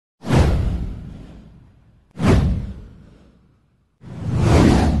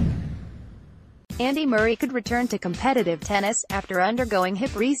Andy Murray could return to competitive tennis after undergoing hip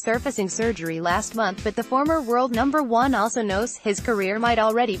resurfacing surgery last month, but the former world number one also knows his career might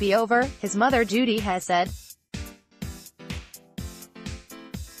already be over, his mother Judy has said.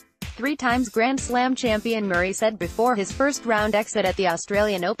 Three-times Grand Slam champion Murray said before his first-round exit at the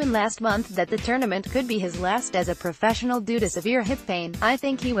Australian Open last month that the tournament could be his last as a professional due to severe hip pain. "I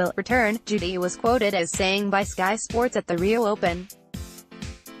think he will return," Judy was quoted as saying by Sky Sports at the Rio Open.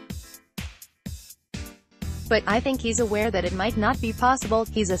 "But I think he's aware that it might not be possible.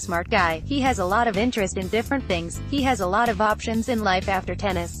 He's a smart guy. He has a lot of interest in different things. He has a lot of options in life after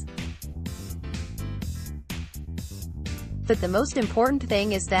tennis. But the most important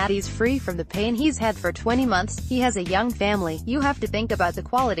thing is that he's free from the pain he's had for 20 months. He has a young family. You have to think about the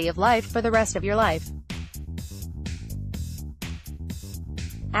quality of life for the rest of your life.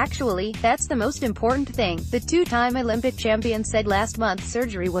 Actually, that's the most important thing," the two-time Olympic champion said last month.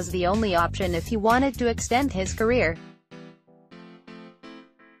 Surgery was the only option if he wanted to extend his career.